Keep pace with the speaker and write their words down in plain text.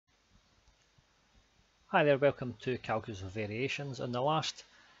Hi there, welcome to Calculus of Variations. In the last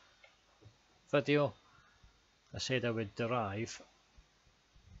video I said I would derive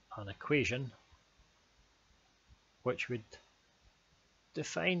an equation which would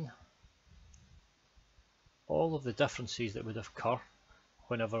define all of the differences that would occur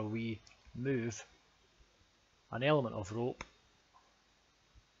whenever we move an element of rope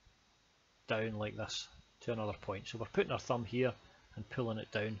down like this to another point. So we're putting our thumb here and pulling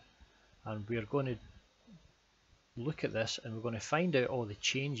it down, and we're going to look at this and we're going to find out all the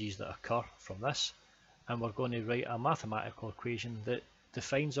changes that occur from this, and we're going to write a mathematical equation that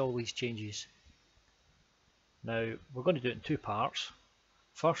defines all these changes. Now we're going to do it in two parts.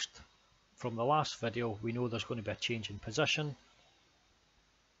 First, from the last video, we know there's going to be a change in position,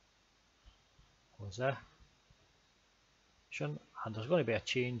 and there's going to be a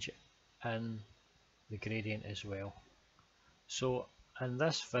change in the gradient as well. So in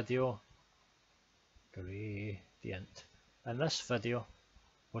this video,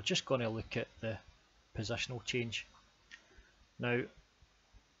 we're just going to look at the positional change. Now,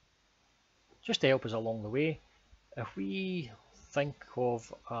 just to help us along the way, if we think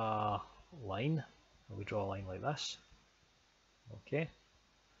of a line, we draw a line like this, okay,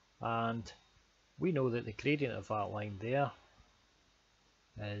 and we know that the gradient of that line there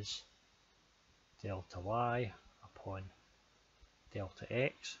is delta y upon delta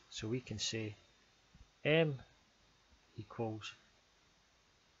x, so we can say m equals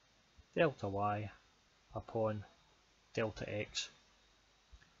delta y upon delta x.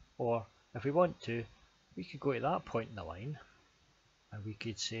 Or if we want to, we could go to that point in the line and we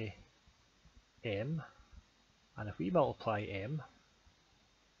could say m, and if we multiply m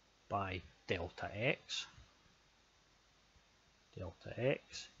by delta x,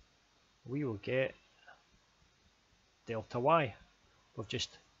 we will get delta y. We've just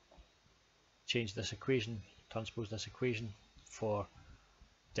changed this equation, transposed this equation for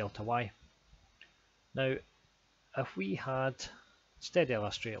delta y. Now, if we had, instead of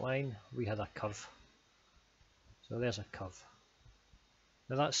a straight line, we had a curve. So there's a curve.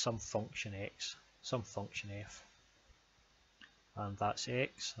 Now that's some function x, some function f, and that's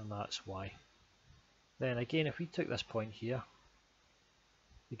x and that's y. Then again, if we took this point here,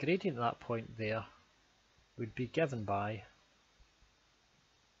 the gradient at that point there would be given by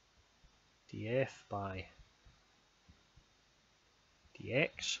df by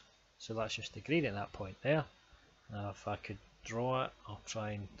dx, so that's just the gradient at that point there. Now if I could draw it, I'll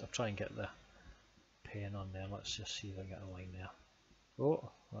try and get the pen on there. Let's just see if I get a line there. Oh,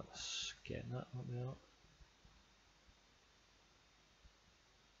 let's get that up there.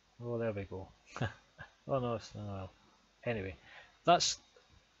 Oh, there we go. Oh no, it's not well. Anyway, that's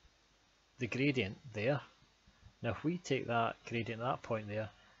the gradient there. Now if we take that gradient at that point there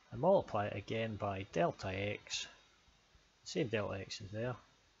and multiply it again by delta x, same delta x is there,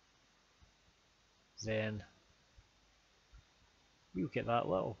 then we'll get that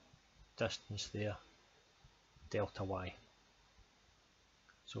little distance there, delta y.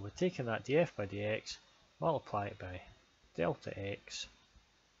 So we're taking that df by dx, multiply it by delta x,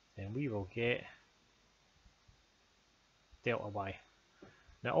 then we will get delta y.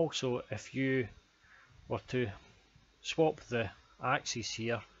 Now also, if you were to swap the axes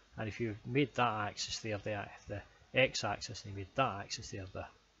here, and if you made that axis there the x-axis, and you made that axis there the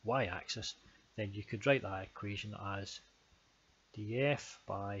y-axis, then you could write that equation as df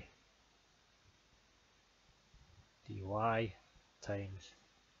by dy times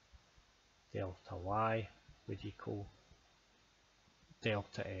delta y would equal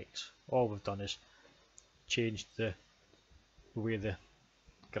delta x. All we've done is changed the way the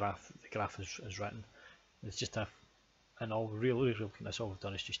graph is written. It's just and all really that's all we've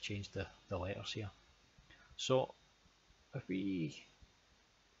done is just change the letters here. So if we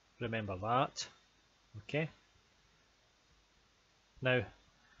remember that, okay, now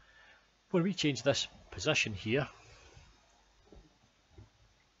when we change this position here,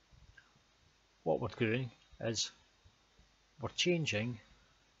 what we're doing is we're changing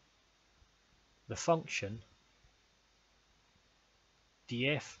the function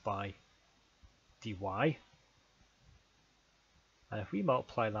df by dy, and if we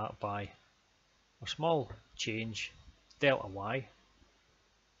multiply that by a small change delta y,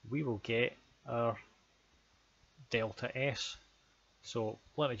 we will get our delta s. So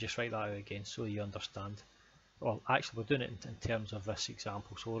let me just write that out again so you understand. Well, actually we're doing it in terms of this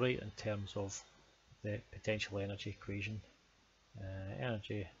example, so we'll write it in terms of the potential energy equation.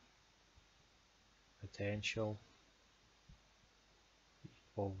 Energy potential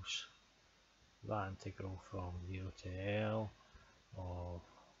equals the integral from 0 to L of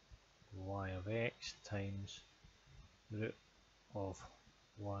y of x times root of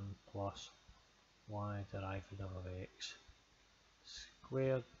 1 plus y derivative of x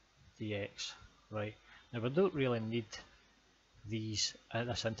squared dx. Right, now we don't really need this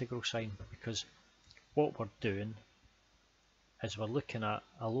integral sign, because what we're doing is we're looking at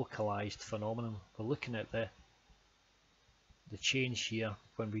a localized phenomenon. We're looking at the change here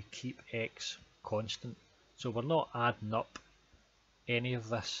when we keep x constant. So we're not adding up any of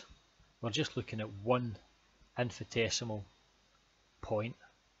this. We're just looking at one infinitesimal point.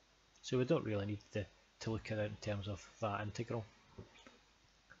 So we don't really need to look at it in terms of that integral.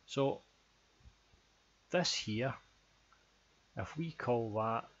 So this here, if we call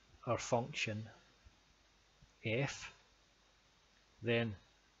that our function f, then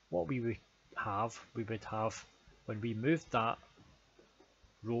what we would have when we moved that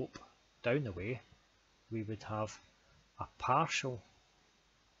rope down the way, we would have a partial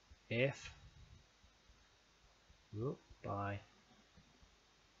f by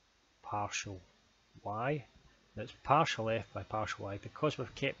partial y. That's partial f by partial y because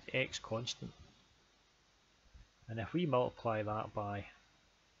we've kept x constant. And if we multiply that by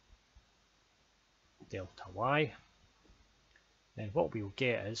delta y, then what we'll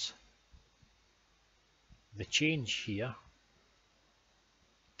get is the change here,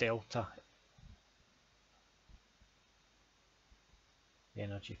 delta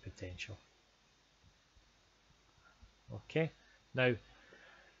energy potential. Okay, now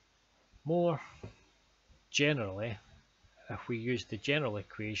more generally, if we use the general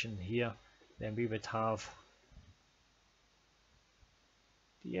equation here, then we would have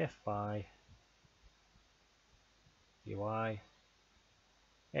df by dy,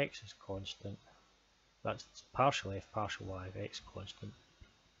 x is constant, that's partial f partial y of x constant,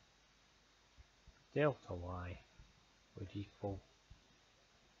 delta y would equal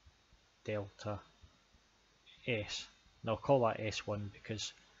delta s. Now I'll call that S1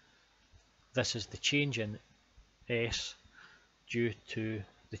 because this is the change in s due to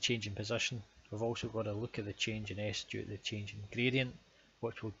the change in position. We've also got to look at the change in s due to the change in gradient,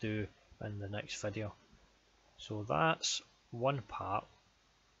 which we'll do in the next video. So that's one part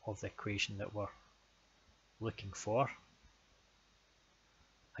of the equation that we're looking for.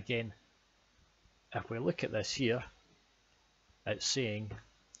 Again, if we look at this here, it's saying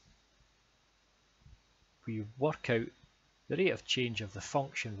we work out the rate of change of the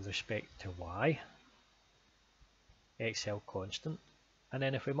function with respect to y, x held constant, and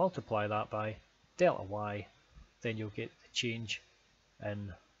then if we multiply that by delta y, then you'll get the change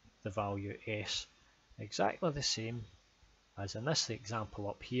in the value s, exactly the same as in this example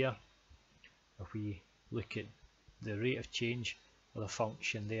up here. If we look at the rate of change of the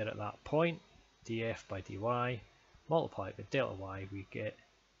function there at that point, df by dy, multiply it by delta y, we get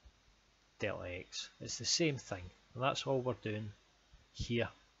delta x. It's the same thing, and that's all we're doing here,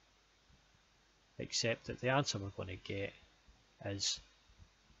 except that the answer we're going to get is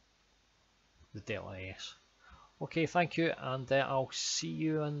the delta s. Okay, thank you, and I'll see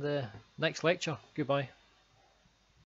you in the next lecture. Goodbye.